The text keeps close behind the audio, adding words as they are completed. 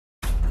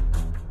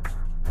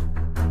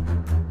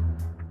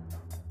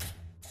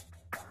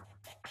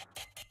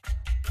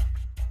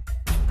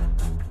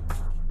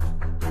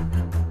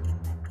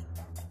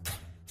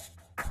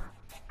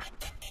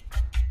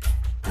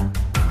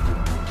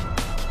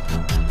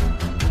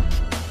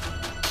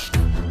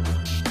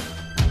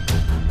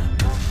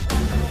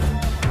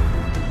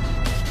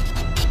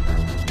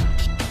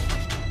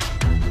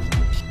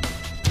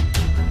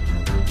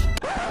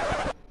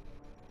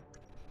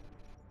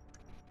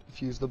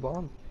the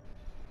bomb.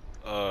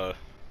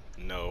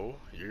 No.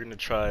 You're gonna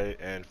try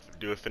and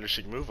do a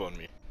finishing move on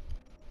me.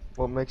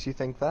 What makes you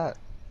think that?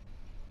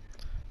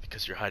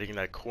 Because you're hiding in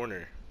that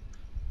corner.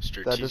 That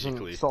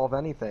Strategically. doesn't solve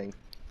anything.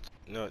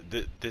 No,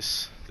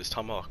 this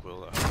tomahawk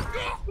will,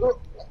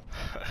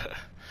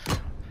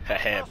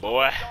 Haha,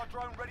 boy.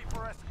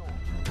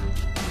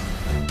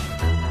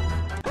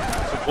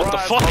 What the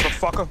fuck?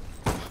 Motherfucker.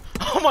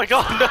 Oh my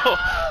god, no!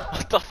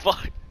 What the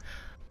fuck?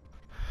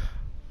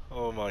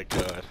 Oh my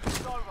god.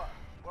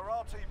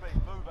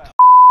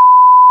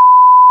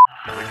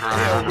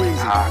 Yeah,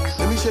 Weezy.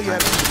 Let me show you how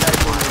to do that.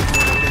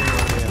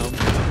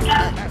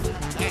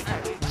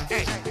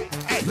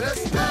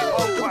 Let's go!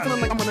 I'm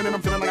feeling like I'm running and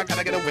I'm feeling like I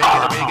gotta get away, get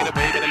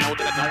away, get know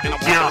that I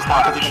don't feel like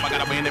I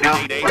gotta win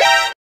every day.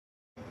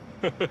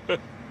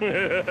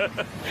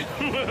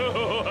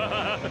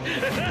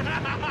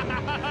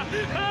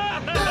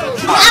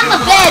 I'm a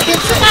bad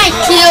bitch, you might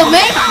kill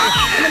me.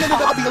 I'm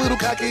gonna be a little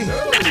cocky.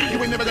 You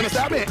ain't never gonna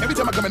stop me. Every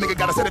time I come a nigga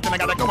gotta set it, then I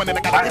gotta go, and then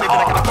I gotta get it, then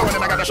I gotta throw it,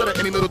 and I gotta shut it.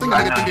 Any little thing a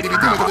nigga think that he be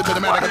doing, cause it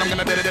doesn't matter, cause I'm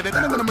gonna dead it, and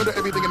I'm gonna murder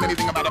everything and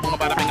anything about a boom,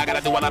 about a thing. I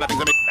gotta do a lot of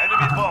things.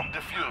 Enemy bomb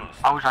defused.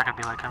 I wish I could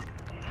be like him.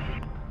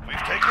 We've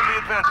taken the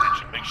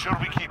advantage. Make sure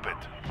we keep it.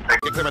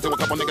 Get clear to a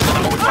couple niggas that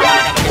I'm always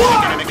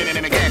trying to get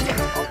again and again.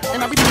 And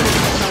I be doing it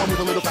now. I move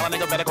a little fella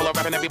nigga better call up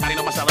rapping. Everybody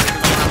know my salary.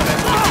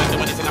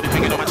 Doing this and I be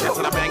banging on my chest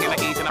and I bang in the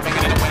east and I bang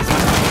in the west.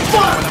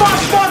 Fuck.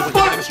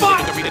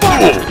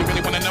 You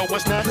really wanna know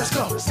what's next? Let's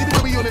go. See the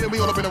way we on it and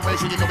we all up in a race.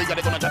 And you know we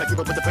gotta go and try to keep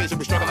up with the pace.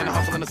 And we struggling to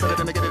hustle and to set it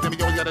and to get it. And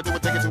we always gotta do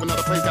it. Take it to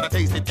another place. Gotta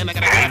taste it. And I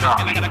gotta have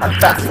it. And I gotta go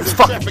fast as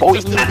fuck,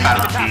 boy.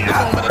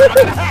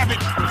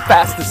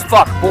 Fast as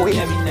fuck, boy.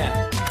 Look at me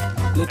now.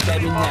 Look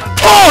at me now.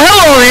 Oh,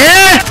 hello,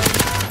 yeah!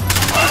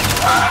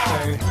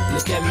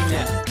 Look at me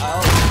now.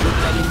 Oh, look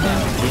at me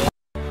now.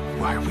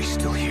 Why are we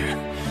still here?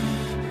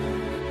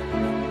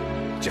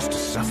 Just to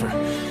suffer.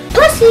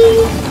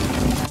 Pussy!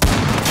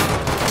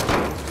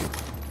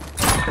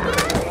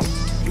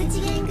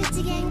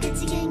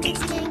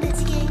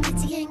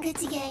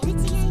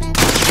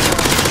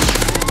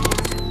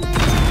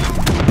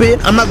 Bit,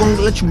 I'm not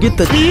gonna let you get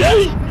the.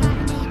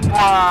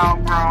 Wow,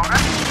 bro.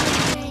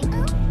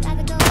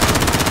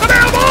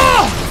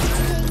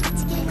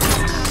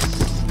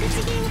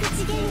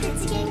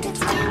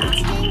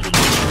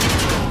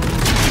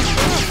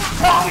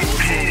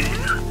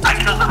 I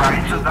killed the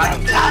right, so I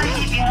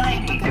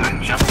doing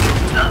jumping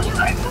stuff,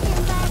 right?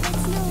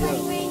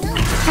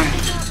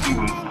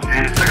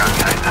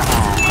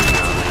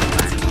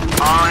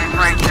 Oh, he's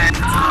right there.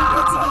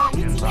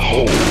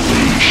 Holy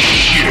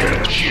shit.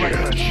 Oh, here's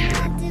one here.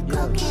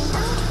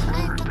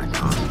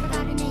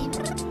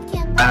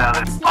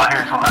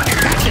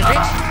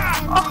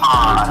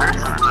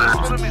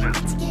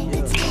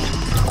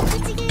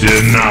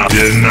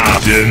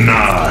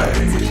 Denied.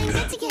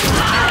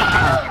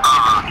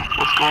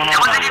 What's going on?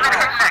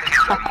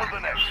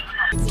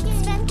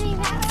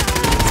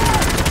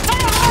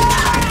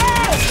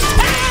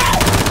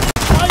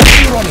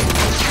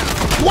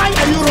 Why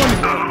are you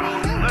running?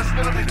 Less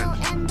than a minute.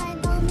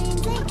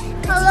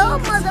 Hello,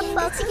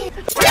 motherfucker.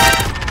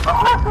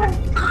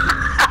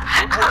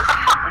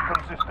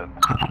 Consistent.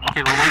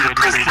 Okay, well, we're good.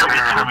 Please tell me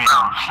you threw me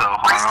down so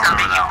hard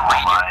over that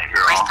whole line,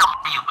 girl. Please tell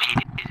me you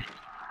waited.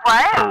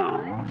 What? Oh,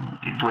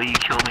 the way you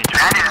killed me.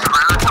 That is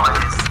rude.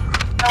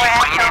 No way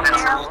I killed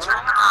you.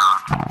 Turn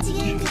around.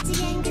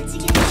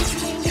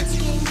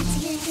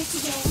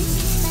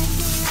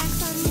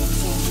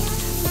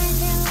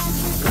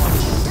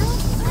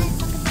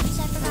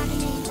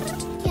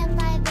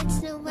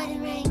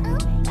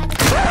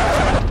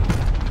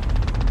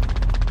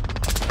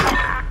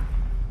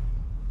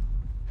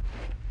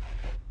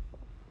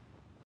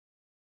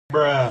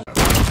 Bruh.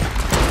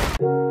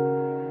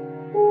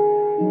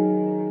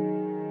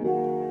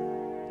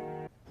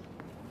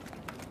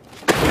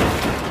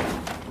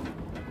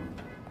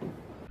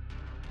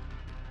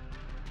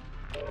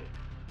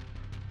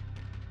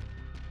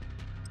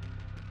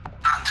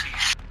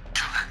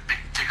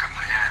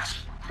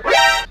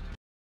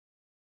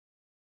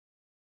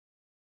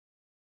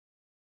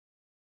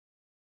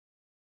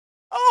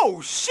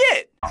 Oh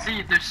shit!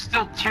 See, there's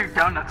still 2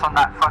 donuts on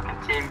that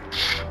fucking team.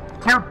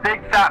 2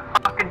 big fat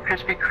fucking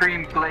Krispy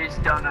Kreme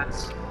glazed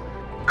donuts.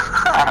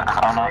 I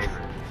don't know.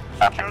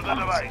 Secure the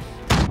device.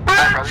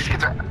 Bro, these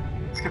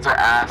kids are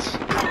ass. I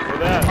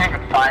can't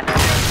even find them.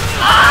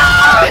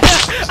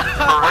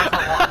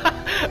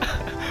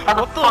 How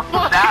the fuck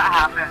did that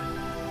happen?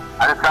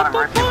 I just got a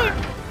mercy alert.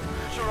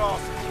 Get your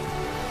ass.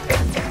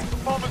 The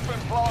bomb has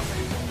been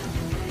planted.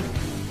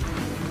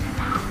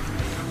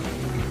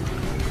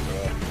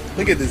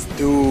 Look at this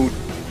dude.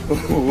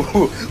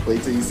 Wait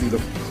till you see the.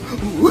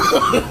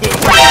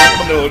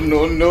 No.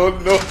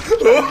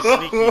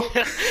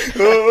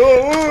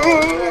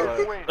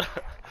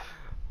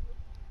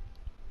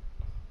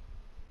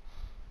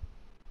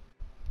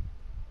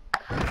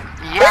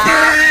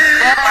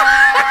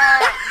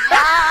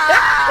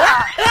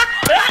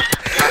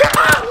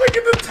 Look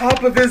at the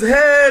top of his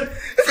head.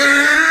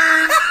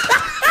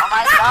 Oh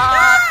my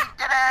god, he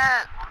did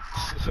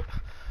it!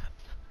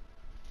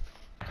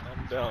 Calm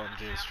down.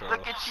 Charles.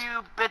 Look at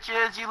you,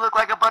 bitches. You look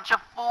like a bunch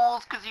of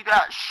fools because you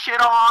got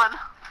shit on.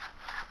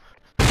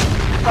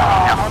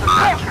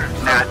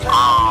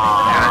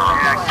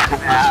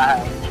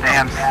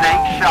 Damn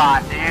snake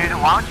shot, dude.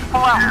 Why don't you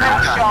pull out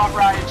snake shot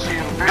right at you?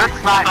 Good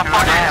snipe, dude.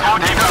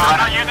 Good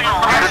snipe.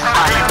 Good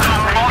snipe,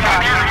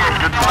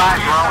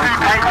 bro.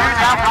 Hey, dude,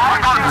 that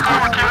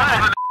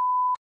was good.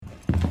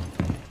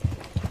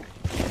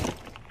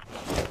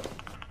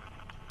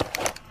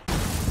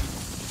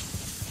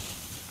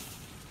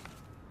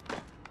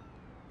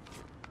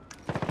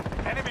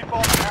 Enemy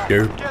bomb out.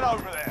 Get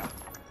over there.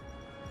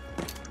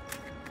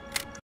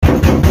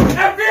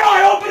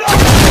 FBI, open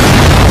up!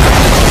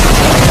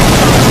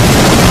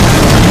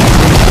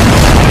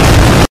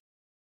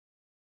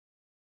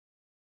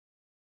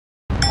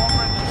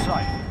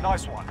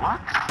 Nice one. What?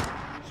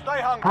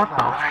 Stay hungry. What the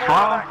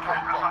fuck?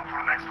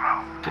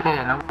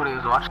 Yeah, nobody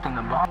was watching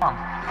the bomb.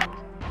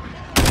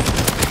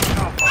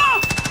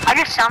 I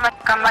just sound like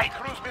I'm like,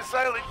 Cruise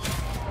missile.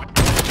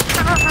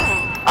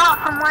 oh,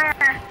 from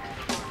where?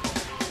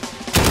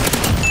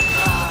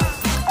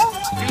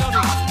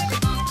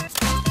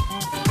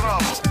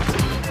 Bravo.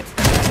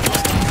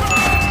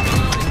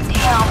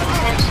 Damn,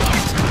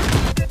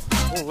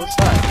 Oh, what's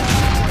that?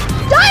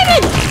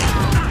 Diamond!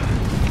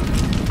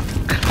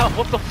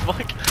 What the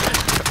fuck?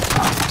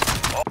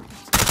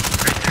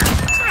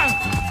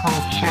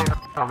 Oh shit,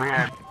 over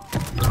here.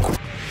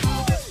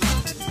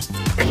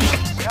 We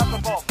have the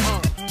bomb.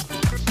 Move.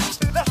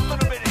 Less than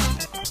a minute.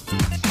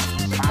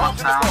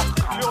 Almost down.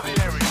 Secure the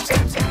area.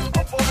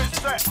 Our bomb is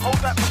set. Hold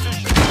that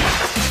position.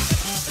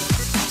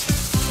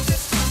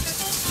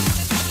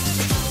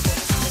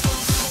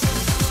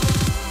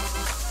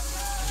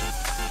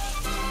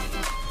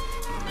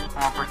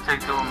 I'll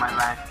protect over my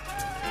life.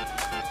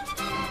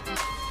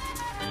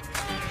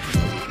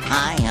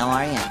 Hi, how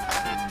are you?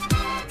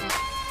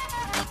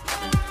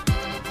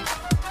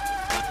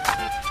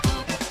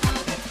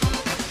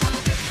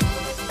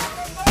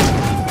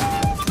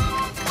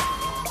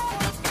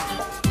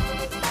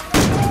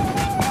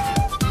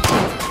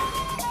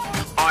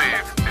 Oh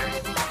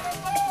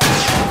yeah.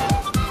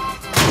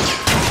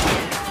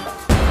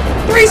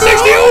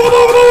 360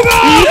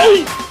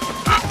 over!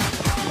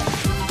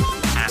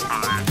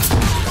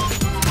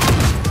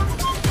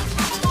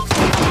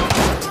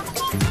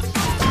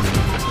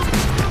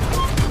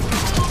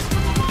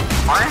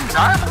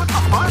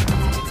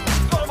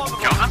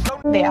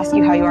 They ask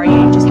you how you are,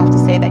 you just have to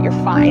say that you're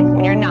fine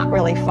when you're not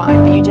really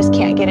fine, but you just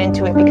can't get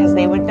into it because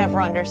they would never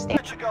understand.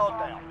 Get your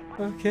guard down.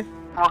 Okay.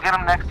 We'll get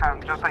him next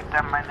time, just like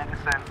that my nigga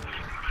said.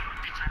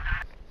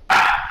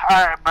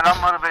 Alright, but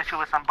I'll motivate you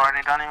with some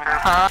Barney, don't even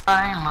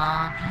I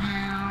love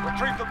you.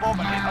 Retrieve the bomb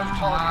and hit those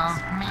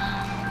targets.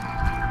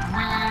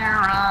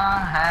 We're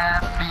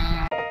unhappy.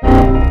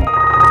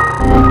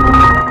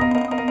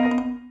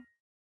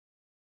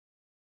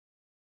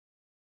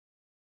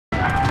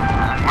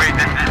 Wait,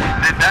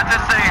 did that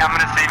just say I'm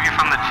gonna save you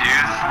from the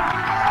Jews?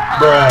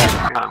 Bruh.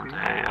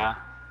 Yeah.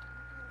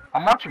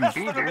 I'm watching B,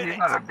 dude. He's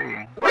not a B.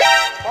 Nani?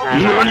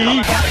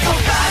 Gotta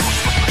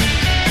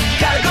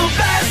go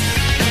fast.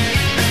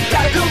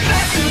 Gotta go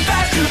faster,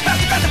 faster,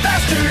 faster, faster,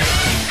 faster.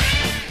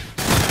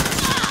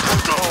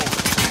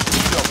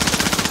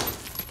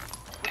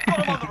 We've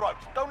got him on the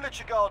ropes. Don't let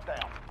your guard down.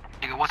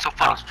 Nigga, what's so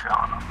fast?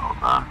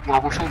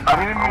 Well, we're so I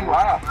didn't even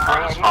laugh.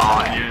 I was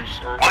following you.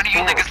 Why do you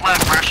niggas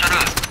laugh, bro? Shut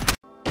up.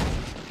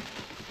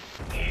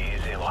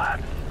 Easy,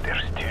 lad.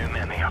 There's too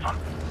many of them.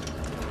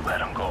 Let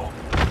them go.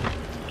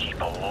 Keep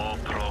a low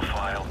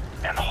profile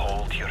and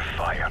hold your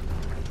fire.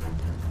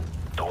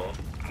 Don't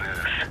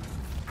move.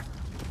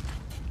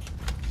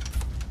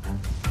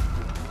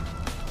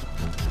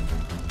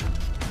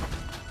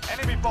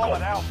 Enemy bomb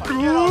at Alpha.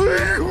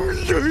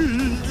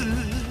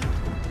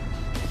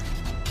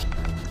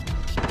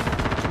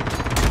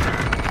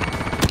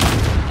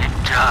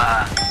 Get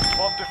up.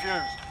 Bomb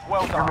defused.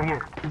 Well done. Over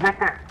here.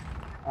 Victor.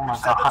 Oh my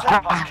Set the god.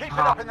 tempo. Keep it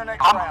up in the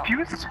next I'm round.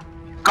 confused.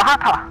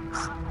 Gata.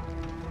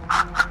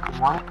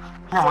 What?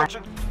 No, wait.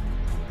 Sergeant,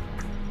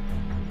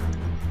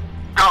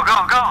 Go,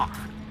 go, go.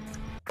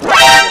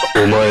 お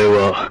前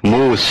は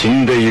もう死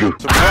んでいる。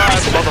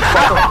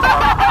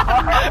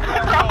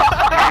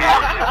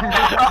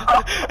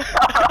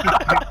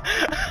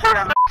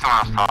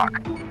 Someone's talk.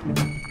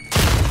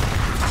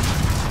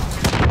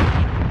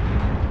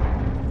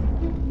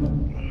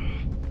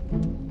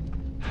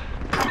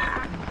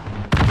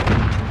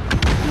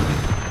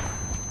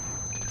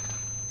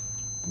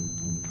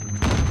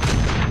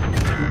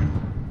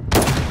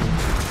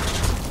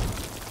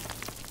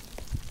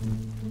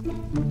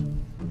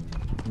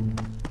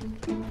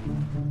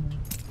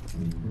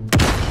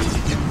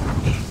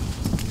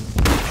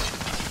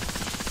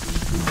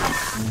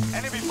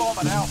 enemy bomb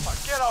at Alpha.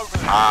 Get over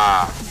there.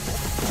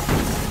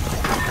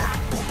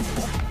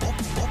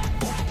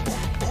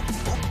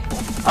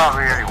 Oh,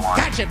 we already won.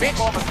 Gotcha, bitch.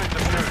 Bomb has been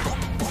defused.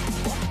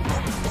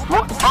 Oh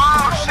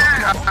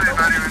shit! I did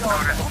not even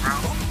notice, bro.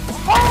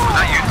 Was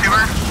that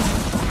YouTuber?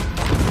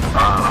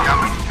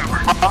 Yeah, YouTuber.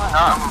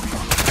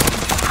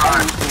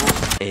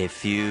 A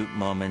few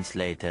moments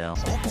later.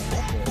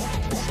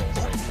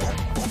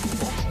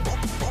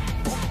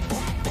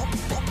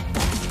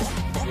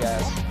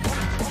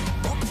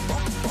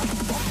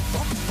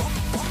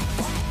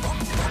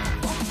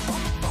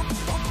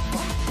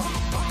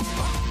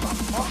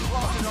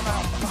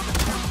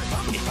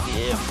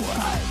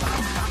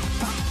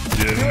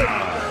 Don't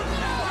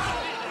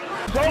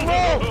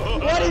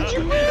move! What did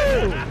you do?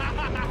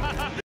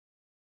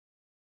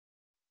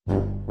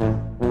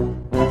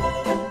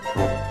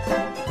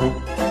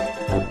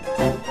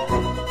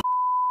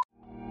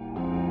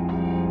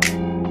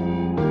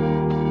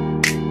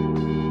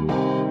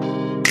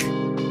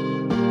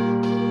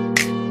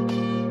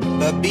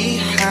 But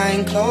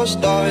behind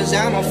closed doors,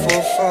 I'm a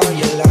fool for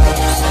your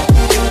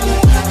love.